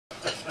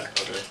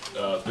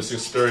This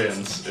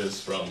experience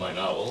is from my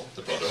novel,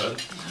 The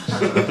Brotherhood.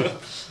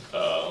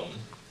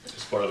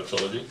 It's part of a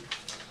trilogy.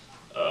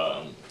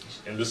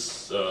 And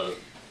this,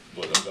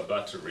 what I'm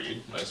about to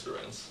read, my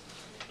experience.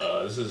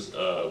 This is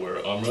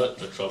where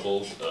Amrit, a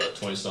troubled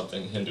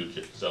 20-something Hindu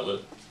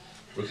zealot,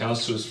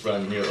 recounts to his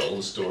friend Niril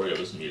the story of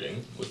his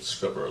meeting with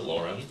stripper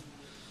Lauren,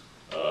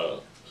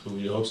 who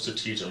he hopes to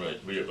teach and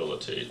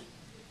rehabilitate.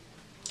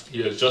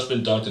 He has just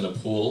been dunked in a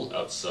pool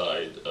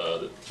outside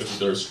the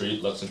 53rd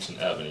Street, Lexington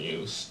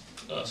Avenue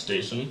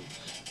station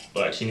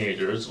by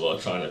teenagers while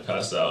trying to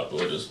pass out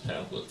religious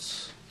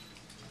pamphlets.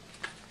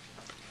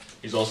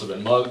 He's also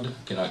been mugged,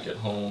 cannot get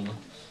home,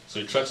 so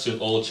he treks to an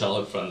old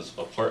childhood friend's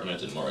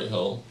apartment in Murray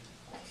Hill.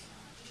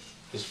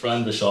 His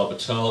friend Vishal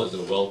Patel is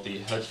a wealthy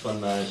hedge fund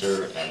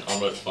manager, and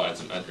Amrit finds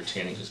him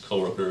entertaining his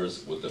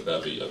coworkers with a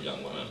bevy of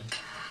young women.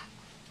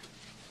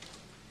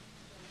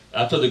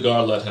 After the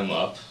guard let him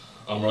up,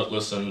 Amrit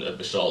listened at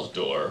Vishal's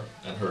door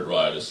and heard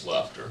riotous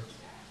laughter.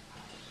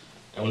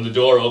 And when the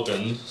door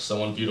opened,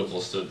 someone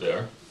beautiful stood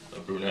there, a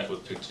brunette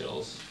with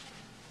pigtails.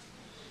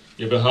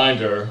 Yet behind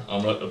her,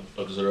 Amrit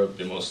observed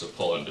the most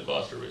appalling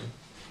debauchery.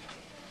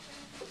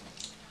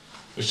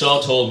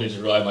 Vishal told me to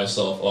dry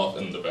myself off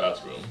in the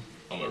bathroom,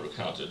 Amrit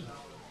recounted,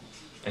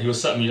 and he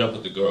was setting me up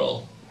with the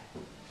girl.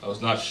 I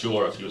was not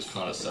sure if he was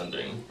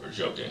condescending or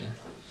joking,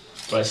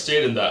 but I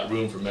stayed in that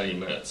room for many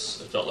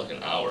minutes. It felt like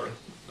an hour,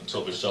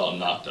 until Vishal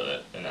knocked at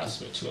it and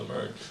asked me to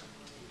emerge.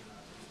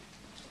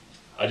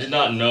 I did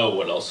not know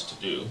what else to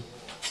do,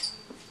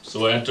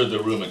 so I entered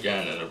the room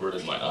again and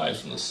averted my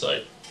eyes from the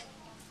sight.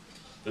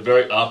 The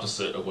very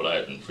opposite of what I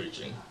had been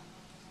preaching.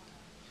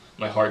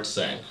 My heart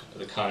sank at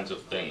the kinds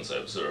of things I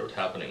observed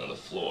happening on the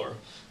floor,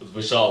 with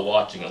Vishal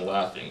watching and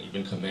laughing,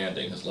 even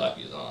commanding his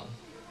lackeys on.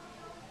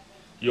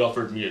 He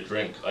offered me a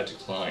drink, I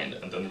declined,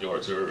 and then the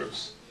hors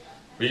d'oeuvres,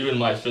 but even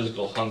my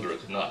physical hunger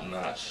could not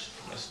match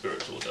my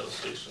spiritual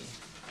devastation.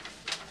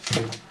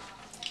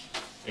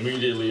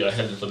 Immediately I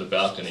headed for the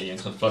balcony and,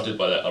 confronted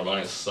by that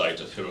ironic sight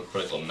of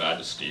hypocritical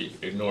majesty,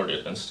 ignored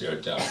it and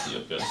stared down at the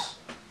abyss.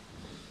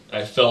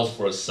 I felt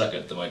for a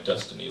second that my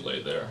destiny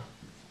lay there.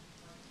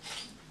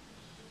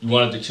 "You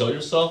wanted to kill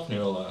yourself?"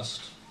 Nero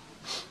asked.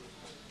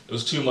 It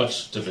was too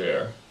much to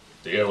bear.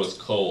 The air was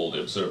cold, I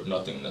observed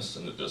nothingness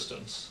in the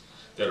distance,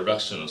 that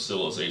erection of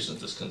civilization's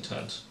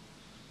discontent.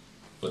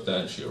 But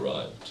then she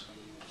arrived.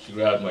 She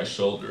grabbed my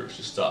shoulder,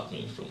 she stopped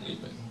me from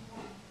leaping.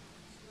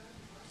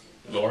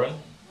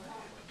 "Lauren?"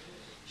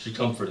 She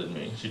comforted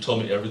me. She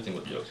told me everything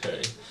would be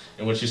okay.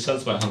 And when she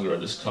sensed my hunger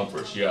and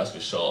discomfort, she asked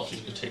Vishal if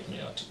she could take me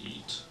out to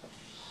eat.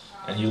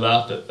 And he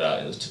laughed at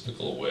that in his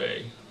typical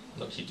way,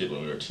 like he did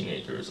when we were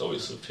teenagers,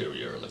 always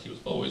superior, like he was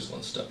always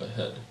one step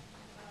ahead.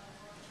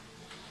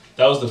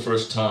 That was the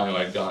first time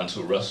I'd gone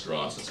to a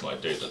restaurant since my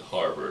days at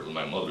Harvard, when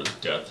my mother's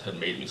death had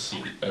made me see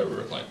the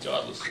error of my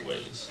godless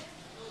ways.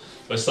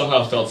 But I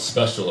somehow felt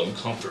special and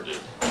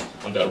comforted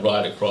on that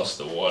ride across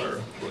the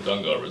water where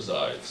Ganga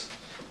resides,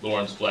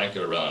 Lauren's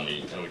blanket around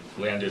me, and we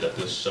landed at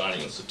this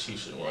shining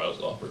institution where I was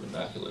offered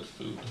immaculate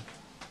food.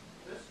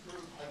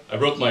 I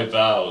broke my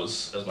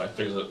vows as my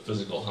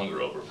physical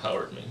hunger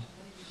overpowered me.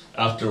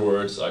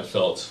 Afterwards, I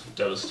felt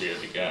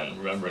devastated again,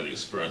 remembering the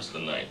experience of the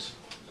night.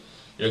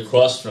 Yet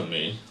across from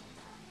me,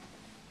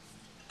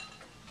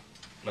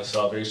 my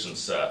salvation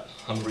sat,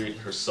 hungry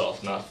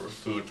herself not for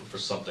food but for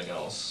something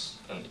else,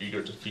 and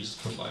eager to feast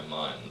from my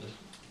mind.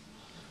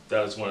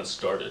 That is when it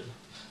started.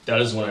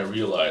 That is when I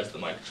realized that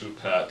my true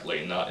path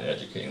lay not in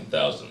educating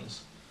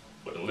thousands,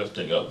 but in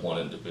lifting up one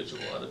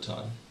individual at a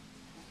time.